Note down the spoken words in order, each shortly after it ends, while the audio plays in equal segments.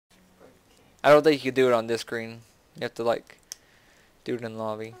I don't think you can do it on this screen. You have to like do it in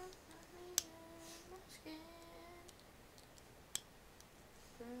lobby.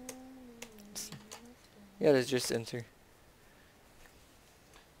 Yeah, let's just enter.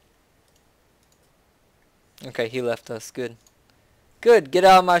 Okay, he left us. Good. Good, get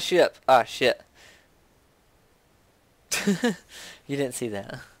out of my ship. Ah, shit. You didn't see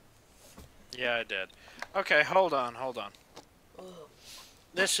that. Yeah, I did. Okay, hold on.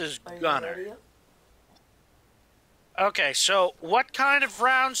 This is Gunner. Okay, so what kind of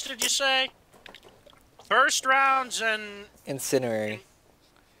rounds did you say? Burst rounds and Incinerary.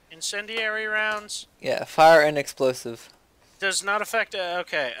 incendiary rounds? Yeah, fire and explosive. Does not affect,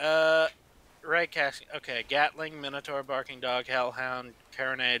 ray casting. Okay, Gatling, Minotaur, Barking Dog, Hellhound,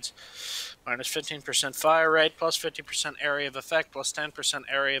 Carronades. Minus 15% fire rate, plus 50% area of effect, plus 10%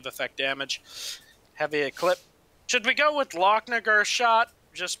 area of effect damage. Heavy Eclipse. Should we go with Lochnagar shot?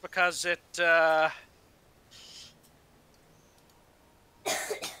 Just because it, 200%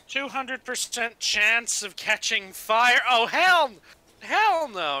 chance of catching fire. Oh, hell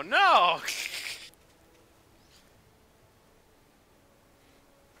no, no.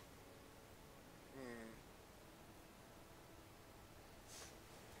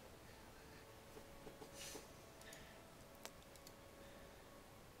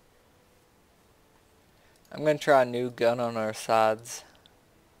 I'm gonna try a new gun on our sides.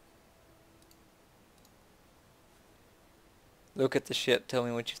 Look at the ship, tell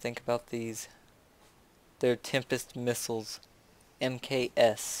me what you think about these. They're Tempest missiles.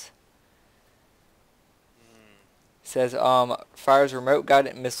 MKS. Says fires remote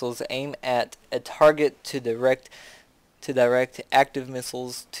guided missiles aim at a target to direct active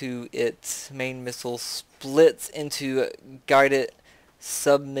missiles to its main missile, splits into guided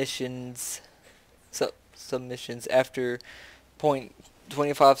submissions after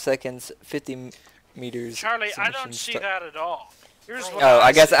 0.25 seconds, 50 meters. Charlie, I don't see that at all. Here's what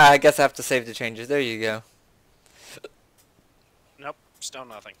I guess I have to save the changes. There you go. Nope, still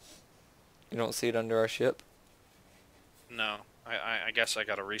nothing. You don't see it under our ship? No, I guess I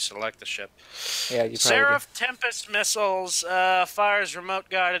gotta reselect the ship. Yeah, you probably Seraph Tempest missiles fires remote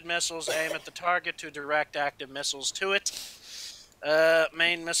guided missiles, aim at the target to direct active missiles to it.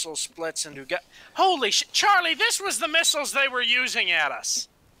 Main missile splits into holy shit, Charlie, this was the missiles they were using at us.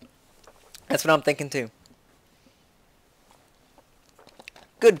 That's what I'm thinking too.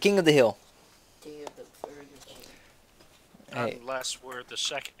 Good, King of the Hill. Hey. Unless we're the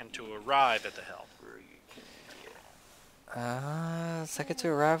second to arrive at the hill. Second to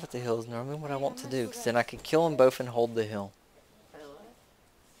arrive at the hill is normally what I want to do, because then I can kill them both and hold the hill.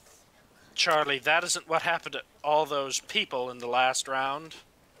 Charlie, that isn't what happened to all those people in the last round.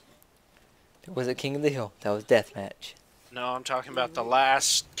 Was it King of the Hill? That was deathmatch. No, I'm talking about the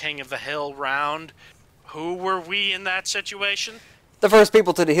last King of the Hill round. Who were we in that situation? The first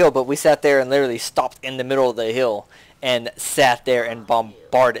people to the hill, but we sat there and literally stopped in the middle of the hill and sat there and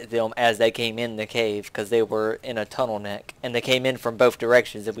bombarded them as they came in the cave, because they were in a tunnel neck and they came in from both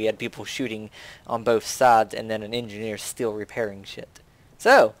directions, and we had people shooting on both sides and then an engineer still repairing shit.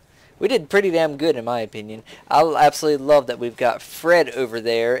 So we did pretty damn good in my opinion. I absolutely love that we've got Fred over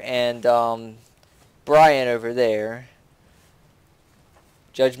there and Brian over there.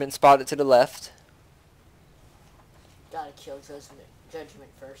 Judgment spotted to the left. Gotta kill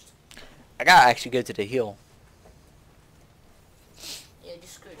Judgment first. I gotta actually go to the hill. Yeah,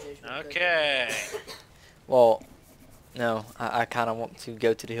 just screw Judgment. Okay. Well, no, I kind of want to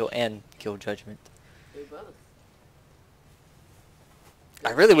go to the hill and kill Judgment. Do both.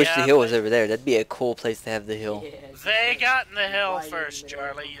 I really wish the hill was over there. That'd be a cool place to have the hill. Yeah, They got in the hill first,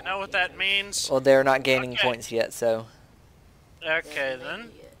 Charlie. You know what that means? Well, they're not gaining points yet, so Okay,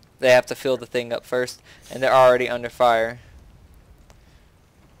 then. they have to fill the thing up first, and they're already under fire.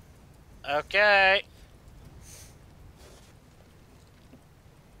 Okay.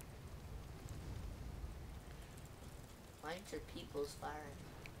 Why aren't your people's firing?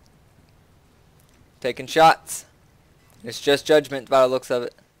 Taking shots. It's just Judgment by the looks of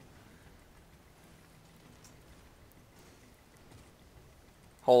it.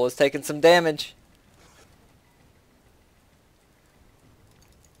 Hole is taking some damage.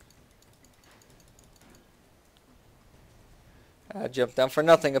 I jumped down for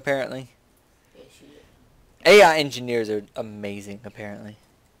nothing, apparently. Yeah, shoot it. AI engineers are amazing, apparently.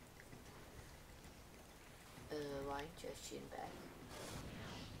 Why aren't you shooting back?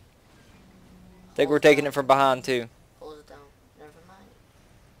 I think we're taking it from behind, too. Hold it down. Never mind.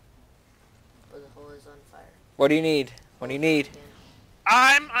 But the hole is on fire. What do you need? What do you need?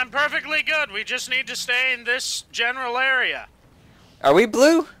 Again. I'm perfectly good. We just need to stay in this general area. Are we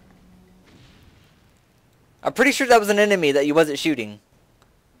blue? I'm pretty sure that was an enemy that you wasn't shooting.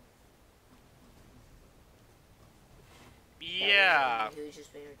 Yeah. He was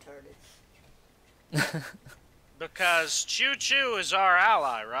just being retarded. Because Choo Choo is our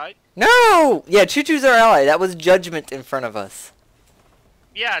ally, right? No! Yeah, Choo Choo's our ally. That was Judgment in front of us.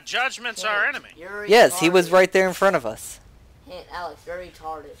 Yeah, Judgment's our enemy. You're Yes, he was retarded. right there in front of us. Hey, Alex, you're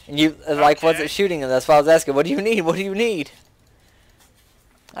retarded. And you, like, Okay. wasn't shooting him. That's why I was asking, what do you need? What do you need?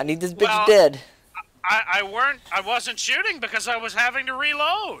 I need this bitch Well, dead. I wasn't shooting because I was having to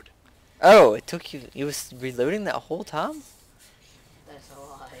reload. Oh, it took you... You was reloading that whole time? That's a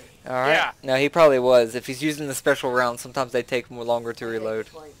lie. Alright. Yeah. No, he probably was. If he's using the special round, sometimes they take more longer to Okay, reload.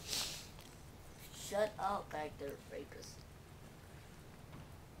 like, shut up back there, rapist.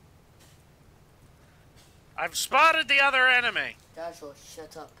 I've spotted the other enemy. Joshua,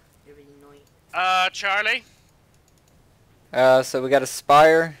 shut up. You're really annoying. Charlie, So we got a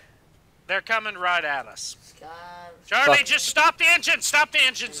Spire. they're coming right at us. Sky. Charlie, Fuck. just stop the engine. Stop the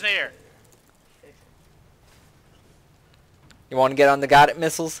engines there. You want to get on the guided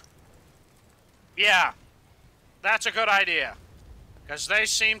missiles? Yeah, that's a good idea. Because they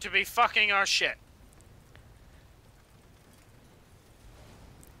seem to be fucking our shit.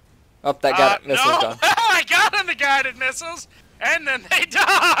 Oh, that guided missile's no. gone. I got on the guided missiles, and then they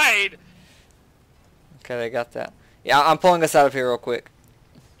died. Okay, they got that. Yeah, I'm pulling us out of here real quick.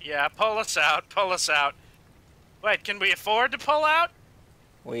 Yeah, pull us out. Pull us out. Wait, can we afford to pull out?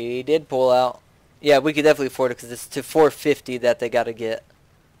 We did pull out. Yeah, we could definitely afford it because it's to 450 that they got to get.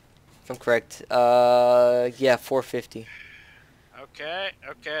 If I'm correct. Yeah, 450. Okay,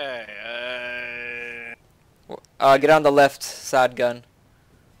 okay. Get on the left side gun.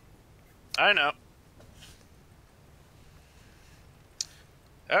 I know.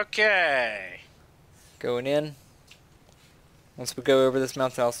 Okay. Going in. Once we go over this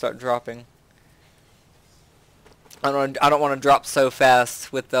mountain, I'll start dropping. I don't want to drop so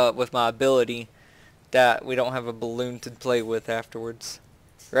fast with my ability that we don't have a balloon to play with afterwards.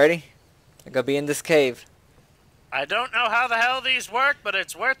 Ready? I'm gonna be in this cave. I don't know how the hell these work, but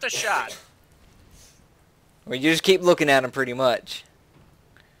it's worth a shot. Well, you just keep looking at them pretty much.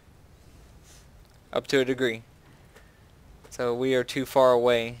 Up to a degree. So we are too far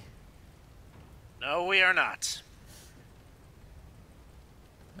away. No, we are not.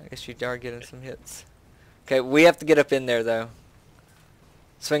 I guess you are getting some hits. Okay, we have to get up in there though.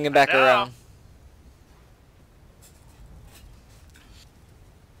 Swinging back know. around.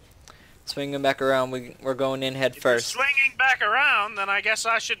 Swinging back around, we're going in head If you're first. swinging back around, then I guess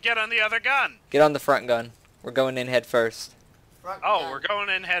I should get on the other gun. Get on the front gun. We're going in head first. Front Oh, gun. we're going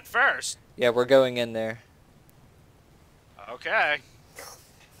in head first. Yeah, we're going in there. Okay.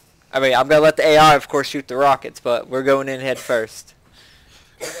 I mean, I'm gonna let the AI, of course, shoot the rockets, but we're going in head first.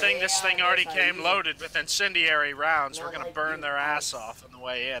 Good thing this Yeah, thing already that's how came you- loaded with incendiary rounds. No, We're gonna like burn you their ass guys. off on the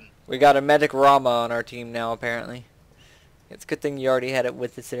way in. We got a medic Rama on our team now, apparently. It's a good thing you already had it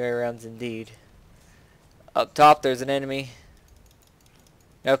with incendiary rounds, indeed. Up top, there's an enemy.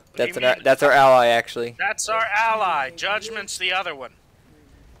 Nope, What do you mean? that's our ally, actually. That's our ally. Judgment's the other one.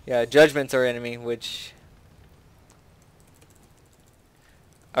 Yeah, Judgment's our enemy, which...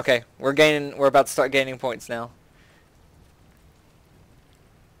 Okay, we're about to start gaining points now.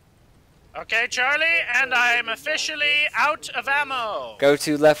 Okay, Charlie, and I'm officially out of ammo. Go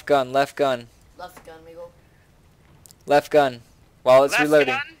to left gun, left gun, Left gun, amigo. left gun. While it's Left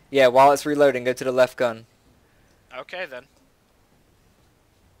reloading. gun? Yeah, while it's reloading, go to the left gun. Okay, then.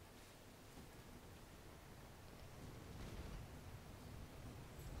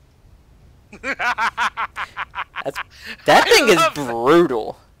 That thing is love-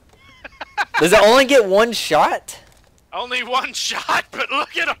 brutal. Does it only get one shot? Only one shot, but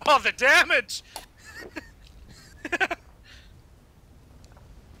look at all the damage.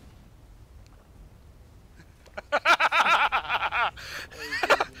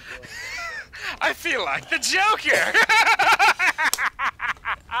 I feel like the Joker.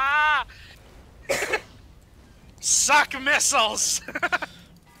 Suck missiles.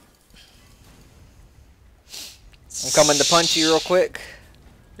 I'm coming to punch you real quick.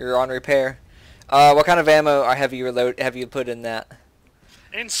 You're on repair. What kind of ammo have you put in that?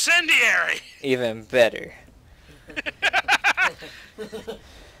 Incendiary. Even better.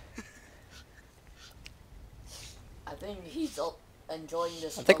 I think he's enjoying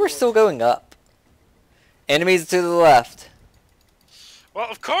this. I think we're struggle. still going up. Enemies to the left. Well,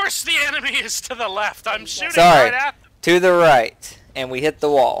 of course the enemy is to the left. I'm shooting Sorry. right at them. To the right. And we hit the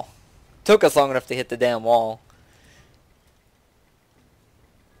wall. Took us long enough to hit the damn wall.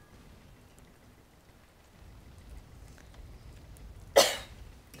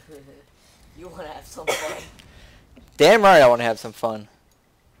 You want to have some fun. Damn right I want to have some fun.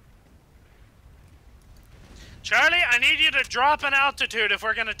 Charlie, I need you to drop an altitude if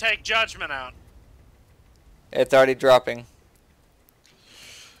we're gonna take Judgment out. It's already dropping.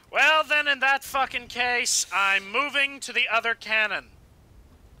 Well, then in that fucking case, I'm moving to the other cannon.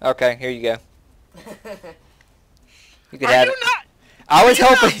 Okay, here you go. You could Are have you it. not? I was you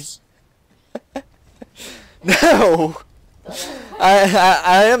hoping. No.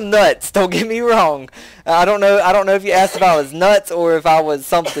 I am nuts. Don't get me wrong. I don't know if you asked if I was nuts or if I was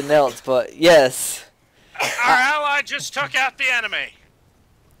something else, but yes. Our ally just took out the enemy.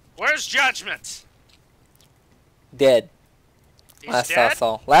 Where's Judgment? Dead. He's Last I dead?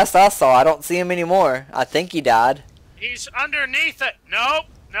 saw. Last I saw, I don't see him anymore. I think he died. He's underneath it. Nope,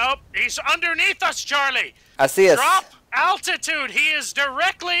 nope. He's underneath us, Charlie. I see us. Drop altitude. He is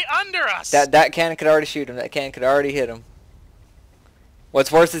directly under us. That cannon could already shoot him. That cannon could already hit him.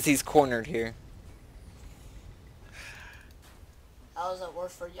 What's worse is he's cornered here. How is that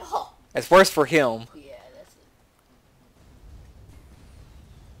worse for y'all? It's worse for him. Yeah, that's it.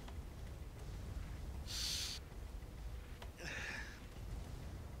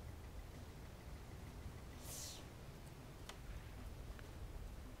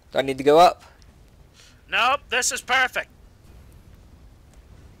 Do I need to go up? Nope, this is perfect.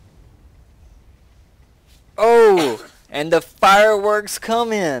 Oh, and the fireworks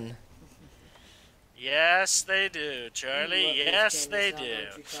come in. Yes, they do, Charlie. Love Yes, those they candies, do.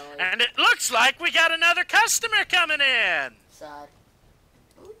 don't you, Charlie? And it looks like we got another customer coming in. Sad.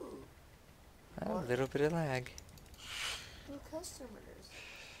 Ooh, A little bit of lag. new customers.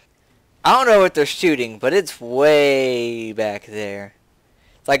 I don't know what they're shooting, but it's way back there.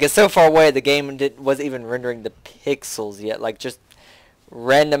 It's like it's so far away the game wasn't even rendering the pixels yet. Like just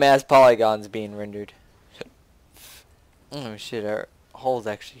random ass polygons being rendered. Oh shit, our holes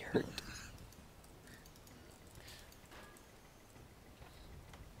actually hurt.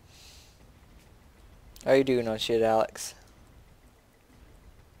 How you doing on shit, Alex?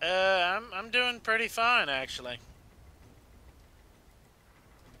 I'm doing pretty fine, actually.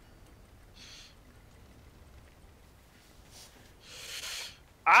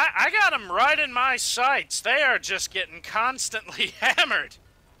 I got them right in my sights. They are just getting constantly hammered.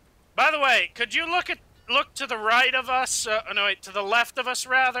 By the way, could you look to the right of us? No, wait, to the left of us,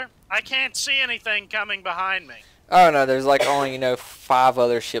 rather. I can't see anything coming behind me. Oh no, there's like only 5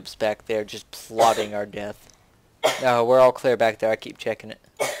 other ships back there just plotting our death. No, we're all clear back there. I keep checking it.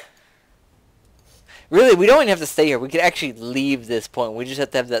 Really, we don't even have to stay here. We could actually leave this point. We just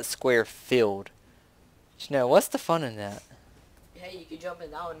have to have that square filled. But, what's the fun in that? Hey, you can jump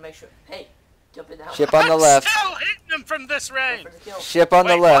in now and make sure. Hey, jump in now. Ship on the left. I'm still hitting them from this range. Go for the kill. Ship on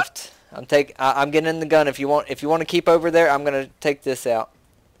the Wait, left. I'm getting in the gun. If you want to keep over there, I'm gonna take this out.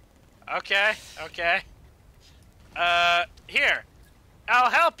 Okay, okay. Here. I'll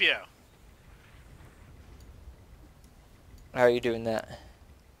help you. How are you doing that?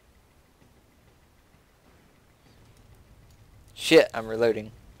 Shit, I'm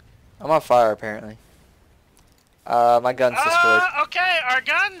reloading. I'm on fire apparently. My gun's destroyed. Okay, our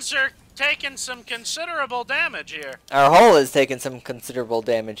guns are taking some considerable damage here. Our hull is taking some considerable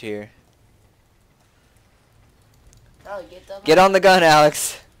damage here. Oh, Get on the gun,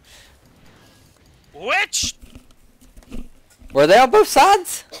 Alex. Which? Were they on both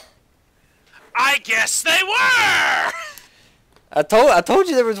sides? I guess they were! I told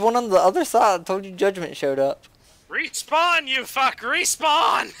you there was one on the other side. I told you Judgment showed up. Respawn, you fuck!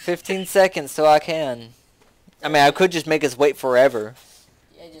 Respawn! 15 seconds so I can. I mean, I could just make us wait forever.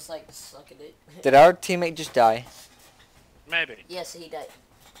 Yeah, just like suck at it. Did our teammate just die? Maybe. Yes, he died.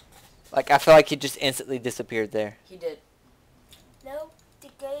 Like, I feel like he just instantly disappeared there. He did. No, the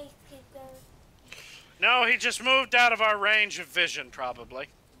gay people. No, he just moved out of our range of vision, probably.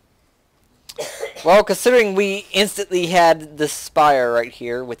 Well, considering we instantly had the Spire right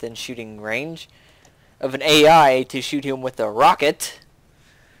here within shooting range of an AI to shoot him with a rocket,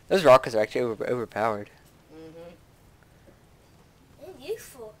 those rockets are actually overpowered. They're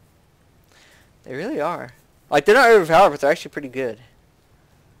useful. They really are. Like, they're not overpowered, but they're actually pretty good.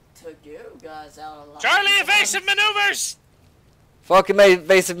 Took you guys out a lot. Charlie, evasive maneuvers! Fucking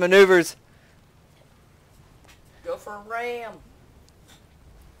evasive maneuvers. Go for a ram.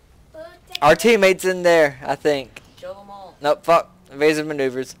 Our teammate's in there, I think. Kill them all. Nope, fuck. Evasive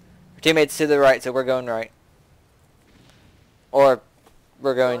maneuvers. Our teammate's to the right, so we're going right. Or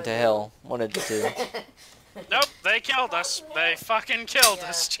we're going to hell. One of the two. Nope, they killed us. They fucking killed Yeah,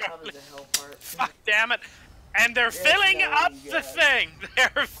 us, probably Charlie. the hell part. Fuck damn it. And they're filling no, up you the guys. thing.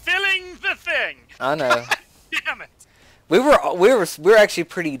 They're filling the thing. I know. God damn it. We were actually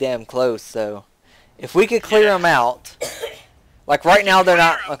pretty damn close, so if we could clear them out, like right now they're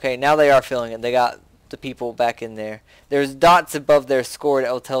not. Okay, now they are filling it. They got the people back in there. There's dots above their score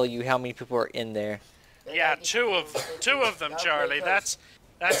that'll tell you how many people are in there. Yeah, two of them, Charlie. That's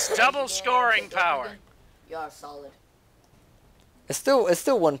double scoring power. You are solid. It's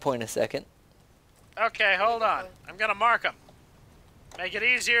still 1 point a second. Okay, hold on. I'm gonna mark them. Make it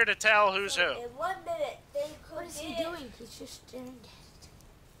easier to tell who's who. In 1 minute, they could What is he doing? He's just staring at it.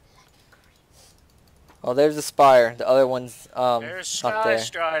 Oh, there's a spire. The other one's There's not Sky there.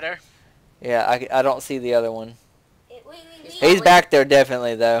 Strider. Yeah, I don't see the other one. He's He's back there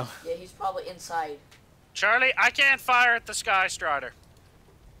definitely though. Yeah, he's probably inside. Charlie, I can't fire at the Sky Strider.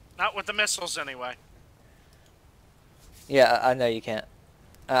 Not with the missiles, anyway. Yeah, I know you can't.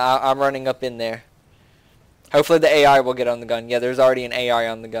 I'm running up in there. Hopefully the AI will get on the gun. Yeah, there's already an AI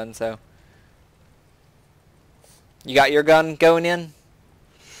on the gun, so. You got your gun going in?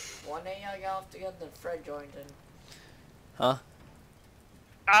 One AI got off the gun, then Fred joined in. Huh?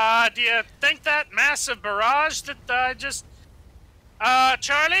 Do you think that massive barrage that I just...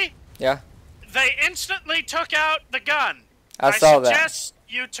 Charlie? Yeah? They instantly took out the gun. I saw that. I suggest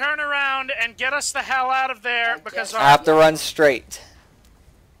you turn around and get us the hell out of there because I have to run straight.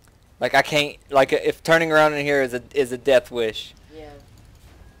 Like I can't, like if turning around in here is a death wish. Yeah.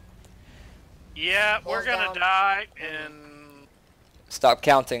 Yeah, we're Hold gonna down. die in Stop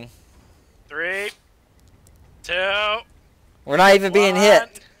counting. 3, 2, We're not even being 1.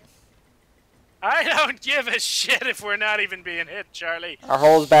 hit. I don't give a shit if we're not even being hit, Charlie. Our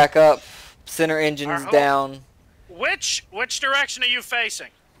hull's back up. Center engine's hull- down. Which direction are you facing?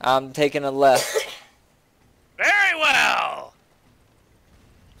 I'm taking a left. Very well.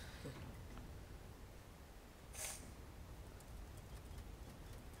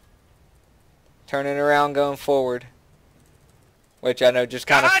 Turning around, going forward. Which I know just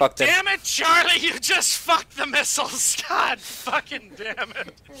kind of God fucked it. damn it, Charlie! You just fucked the missiles. God fucking damn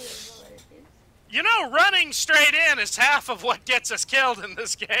it. You know, running straight in is half of what gets us killed in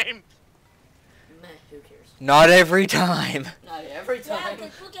this game. Meh, who cares? Not every time. Not every Yeah, time.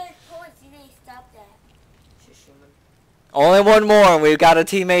 because we'll get points and they stop that. Just human. Only one more, and we've got a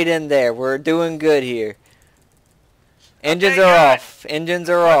teammate in there. We're doing good here. Engines Okay, are good. off. Engines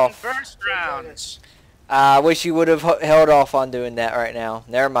are off. First rounds. I wish you would have held off on doing that right now.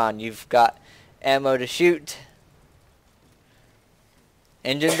 Never mind. You've got ammo to shoot.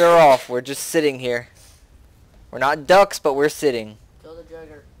 Engines are off. We're just sitting here. We're not ducks, but we're sitting. Kill the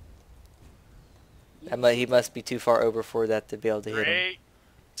jugger. He must be too far over for that to be able to hit him. 3,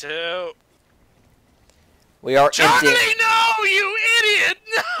 2. We are Charlie, empty. no, you idiot!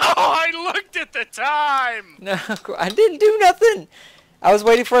 No, I looked at the time. No, I didn't do nothing. I was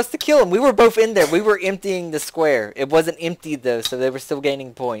waiting for us to kill him. We were both in there. We were emptying the square. It wasn't emptied though, so they were still gaining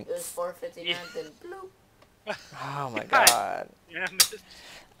It was points. 459, then bloop. Oh my god. Yeah.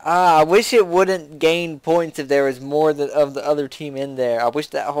 I wish it wouldn't gain points if there was more of the other team in there. I wish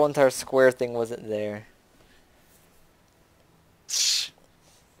that whole entire square thing wasn't there.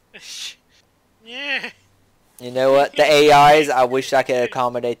 Yeah. You know what? The AIs, I wish I could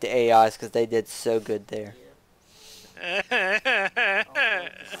accommodate the AIs because they did so good there.